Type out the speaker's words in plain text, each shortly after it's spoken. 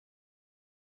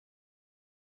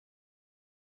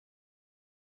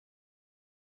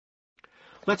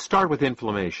Let's start with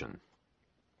inflammation.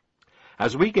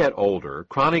 As we get older,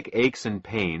 chronic aches and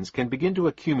pains can begin to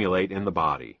accumulate in the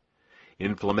body.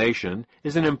 Inflammation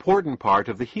is an important part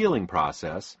of the healing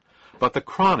process, but the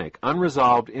chronic,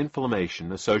 unresolved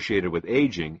inflammation associated with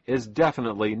aging is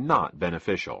definitely not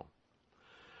beneficial.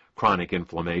 Chronic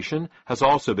inflammation has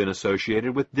also been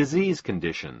associated with disease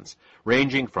conditions,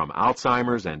 ranging from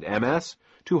Alzheimer's and MS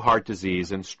to heart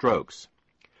disease and strokes.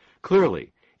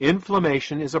 Clearly,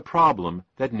 inflammation is a problem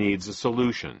that needs a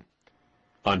solution.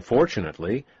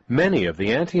 Unfortunately, many of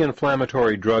the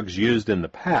anti-inflammatory drugs used in the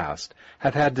past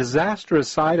have had disastrous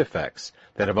side effects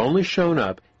that have only shown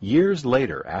up years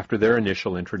later after their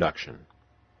initial introduction.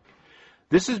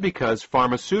 This is because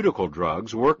pharmaceutical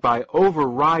drugs work by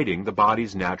overriding the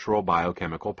body's natural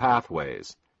biochemical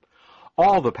pathways.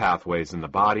 All the pathways in the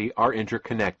body are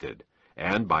interconnected,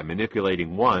 and by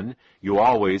manipulating one, you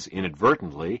always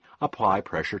inadvertently apply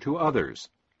pressure to others.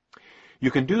 You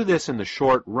can do this in the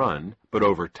short run, but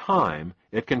over time,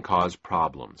 it can cause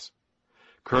problems.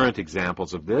 Current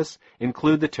examples of this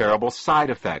include the terrible side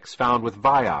effects found with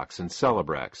Vioxx and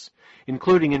Celebrex,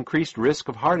 including increased risk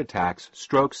of heart attacks,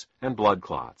 strokes, and blood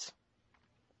clots.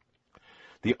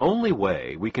 The only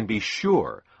way we can be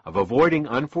sure of avoiding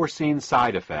unforeseen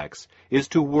side effects is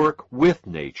to work with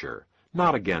nature,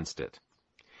 not against it.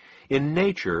 In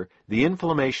nature, the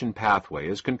inflammation pathway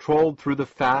is controlled through the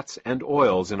fats and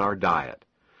oils in our diet.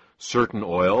 Certain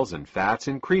oils and fats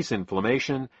increase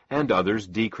inflammation, and others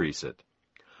decrease it.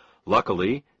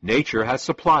 Luckily, nature has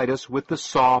supplied us with the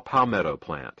saw palmetto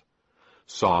plant.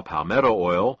 Saw palmetto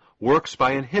oil works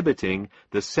by inhibiting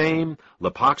the same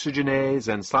lipoxygenase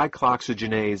and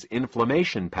cyclooxygenase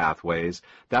inflammation pathways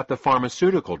that the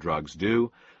pharmaceutical drugs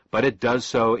do, but it does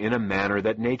so in a manner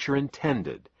that nature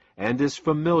intended and is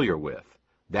familiar with,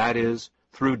 that is,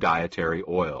 through dietary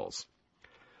oils.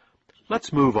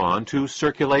 Let's move on to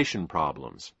circulation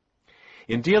problems.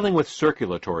 In dealing with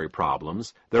circulatory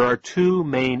problems, there are two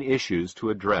main issues to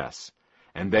address,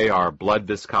 and they are blood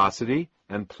viscosity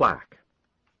and plaque.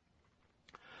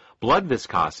 Blood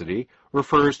viscosity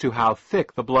refers to how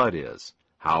thick the blood is,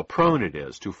 how prone it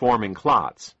is to forming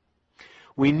clots.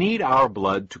 We need our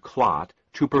blood to clot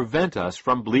to prevent us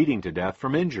from bleeding to death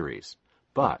from injuries.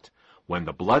 But when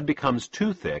the blood becomes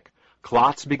too thick,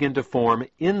 clots begin to form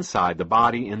inside the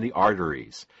body in the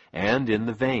arteries and in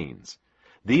the veins.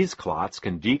 These clots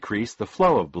can decrease the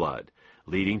flow of blood,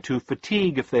 leading to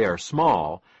fatigue if they are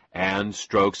small, and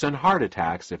strokes and heart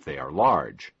attacks if they are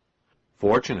large.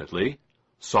 Fortunately,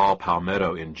 saw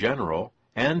palmetto in general,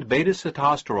 and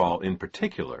beta-sitosterol in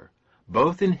particular,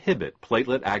 both inhibit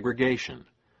platelet aggregation,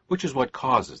 which is what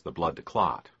causes the blood to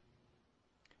clot.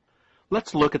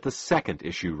 Let's look at the second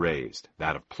issue raised,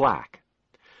 that of plaque.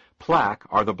 Plaque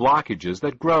are the blockages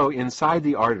that grow inside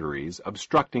the arteries,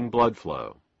 obstructing blood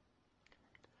flow.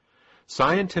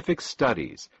 Scientific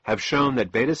studies have shown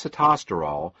that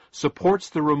beta-sitosterol supports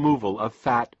the removal of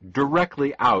fat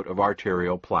directly out of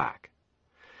arterial plaque.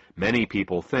 Many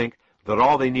people think that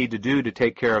all they need to do to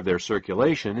take care of their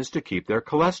circulation is to keep their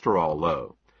cholesterol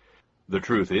low. The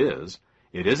truth is,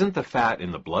 it isn't the fat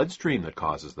in the bloodstream that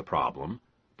causes the problem,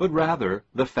 but rather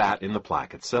the fat in the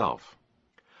plaque itself.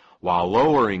 While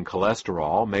lowering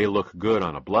cholesterol may look good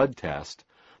on a blood test,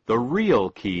 the real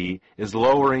key is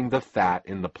lowering the fat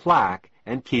in the plaque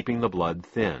and keeping the blood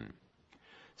thin.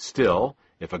 Still,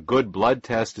 if a good blood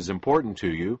test is important to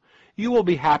you, you will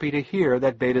be happy to hear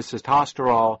that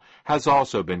beta-sitosterol has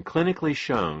also been clinically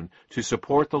shown to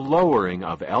support the lowering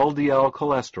of LDL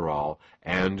cholesterol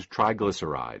and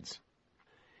triglycerides.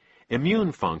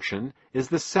 Immune function is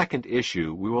the second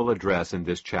issue we will address in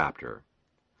this chapter.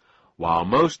 While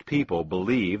most people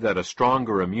believe that a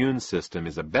stronger immune system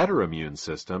is a better immune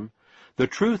system, the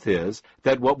truth is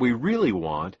that what we really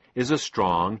want is a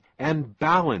strong and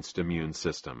balanced immune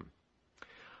system.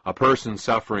 A person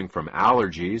suffering from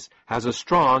allergies has a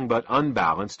strong but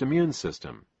unbalanced immune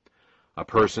system. A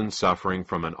person suffering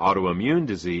from an autoimmune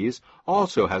disease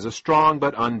also has a strong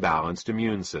but unbalanced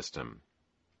immune system.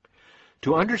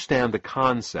 To understand the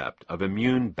concept of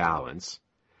immune balance,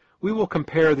 we will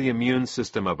compare the immune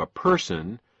system of a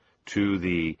person to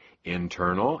the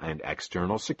internal and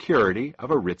external security of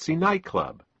a ritzy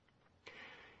nightclub.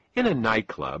 In a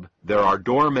nightclub, there are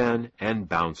doormen and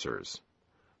bouncers.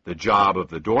 The job of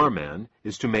the doormen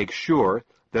is to make sure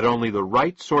that only the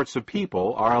right sorts of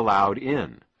people are allowed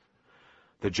in.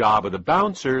 The job of the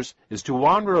bouncers is to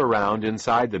wander around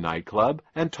inside the nightclub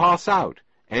and toss out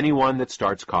anyone that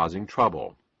starts causing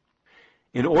trouble.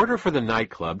 In order for the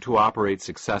nightclub to operate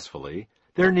successfully,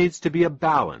 there needs to be a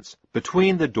balance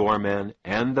between the doormen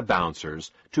and the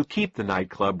bouncers to keep the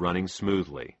nightclub running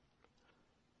smoothly.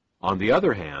 On the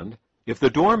other hand, if the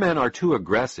doormen are too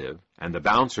aggressive and the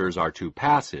bouncers are too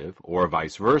passive, or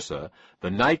vice versa, the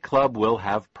nightclub will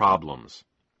have problems.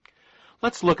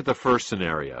 Let's look at the first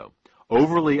scenario: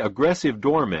 overly aggressive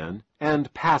doormen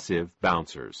and passive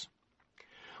bouncers.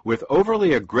 With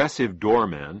overly aggressive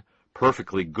doormen,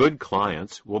 perfectly good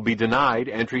clients will be denied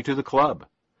entry to the club.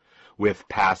 With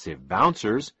passive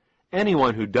bouncers,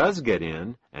 anyone who does get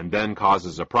in and then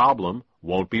causes a problem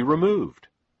won't be removed.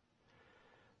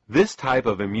 This type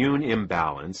of immune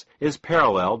imbalance is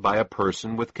paralleled by a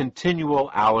person with continual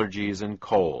allergies and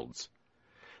colds.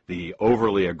 The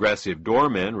overly aggressive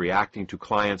doormen reacting to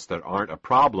clients that aren't a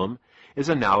problem is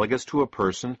analogous to a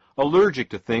person allergic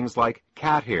to things like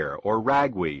cat hair or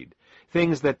ragweed,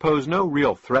 things that pose no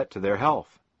real threat to their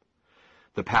health.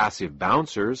 The passive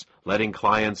bouncers, letting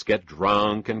clients get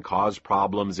drunk and cause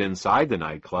problems inside the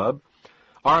nightclub,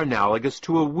 are analogous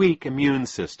to a weak immune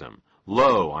system,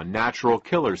 low on natural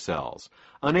killer cells,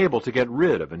 unable to get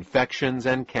rid of infections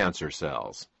and cancer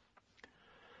cells.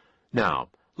 Now,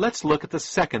 let's look at the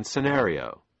second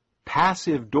scenario: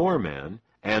 passive doormen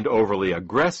and overly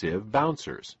aggressive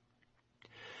bouncers.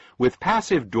 With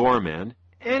passive doormen,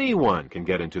 anyone can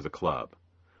get into the club.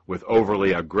 With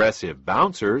overly aggressive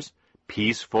bouncers,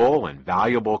 peaceful and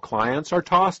valuable clients are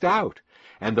tossed out,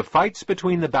 and the fights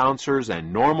between the bouncers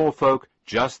and normal folk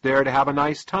just there to have a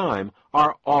nice time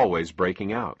are always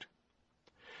breaking out.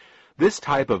 This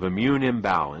type of immune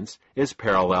imbalance is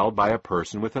paralleled by a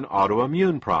person with an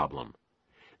autoimmune problem.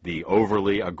 The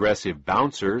overly aggressive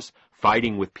bouncers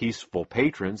fighting with peaceful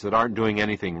patrons that aren't doing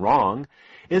anything wrong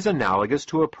is analogous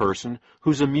to a person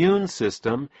whose immune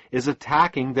system is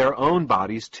attacking their own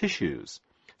body's tissues,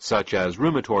 such as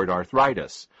rheumatoid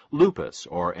arthritis, lupus,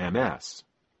 or MS.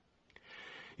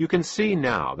 You can see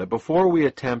now that before we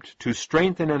attempt to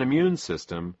strengthen an immune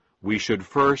system, we should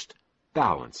first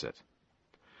balance it.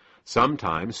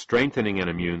 Sometimes strengthening an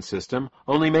immune system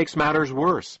only makes matters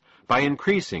worse by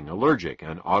increasing allergic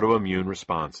and autoimmune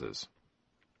responses.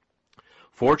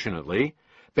 Fortunately,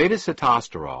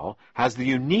 beta-sitosterol has the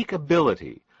unique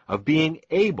ability of being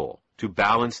able to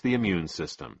balance the immune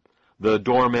system, the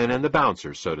doormen and the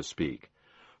bouncers, so to speak.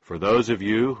 For those of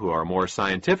you who are more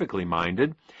scientifically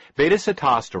minded,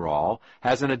 beta-sitosterol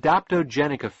has an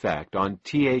adaptogenic effect on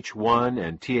Th1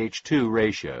 and Th2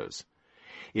 ratios.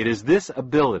 It is this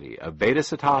ability of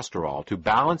beta-sitosterol to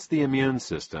balance the immune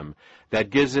system that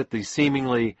gives it the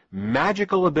seemingly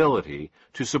magical ability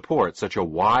to support such a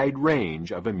wide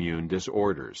range of immune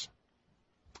disorders.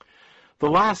 The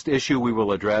last issue we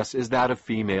will address is that of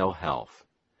female health.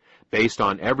 Based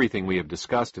on everything we have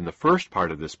discussed in the first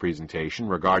part of this presentation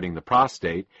regarding the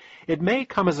prostate, it may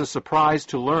come as a surprise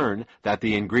to learn that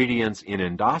the ingredients in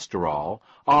Endosterol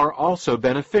are also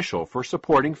beneficial for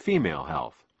supporting female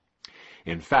health.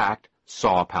 In fact,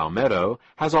 saw palmetto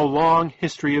has a long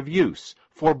history of use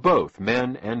for both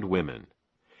men and women.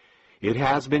 It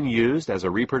has been used as a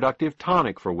reproductive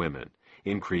tonic for women,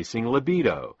 increasing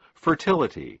libido,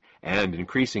 fertility, and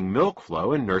increasing milk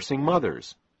flow in nursing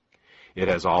mothers. It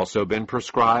has also been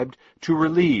prescribed to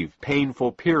relieve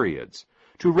painful periods,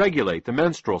 to regulate the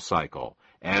menstrual cycle,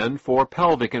 and for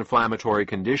pelvic inflammatory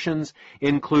conditions,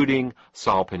 including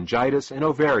salpingitis and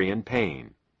ovarian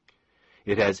pain.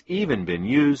 It has even been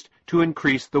used to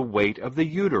increase the weight of the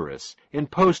uterus in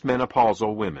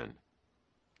postmenopausal women.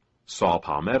 Saw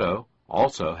palmetto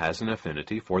also has an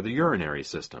affinity for the urinary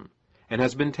system and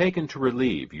has been taken to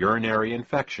relieve urinary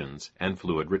infections and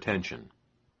fluid retention.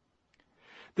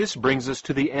 This brings us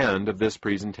to the end of this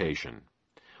presentation.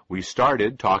 We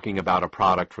started talking about a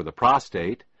product for the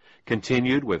prostate,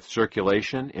 continued with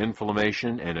circulation,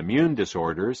 inflammation, and immune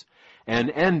disorders,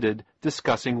 and ended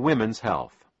discussing women's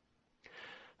health.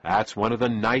 That's one of the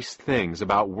nice things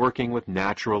about working with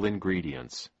natural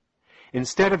ingredients.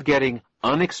 Instead of getting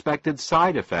unexpected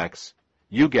side effects,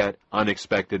 you get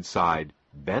unexpected side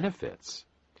benefits.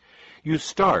 You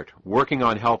start working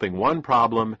on helping one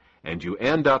problem, and you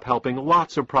end up helping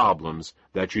lots of problems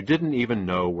that you didn't even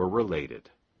know were related.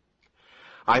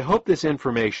 I hope this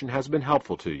information has been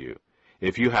helpful to you.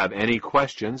 If you have any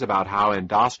questions about how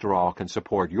Endosterol can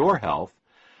support your health,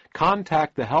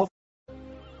 contact the health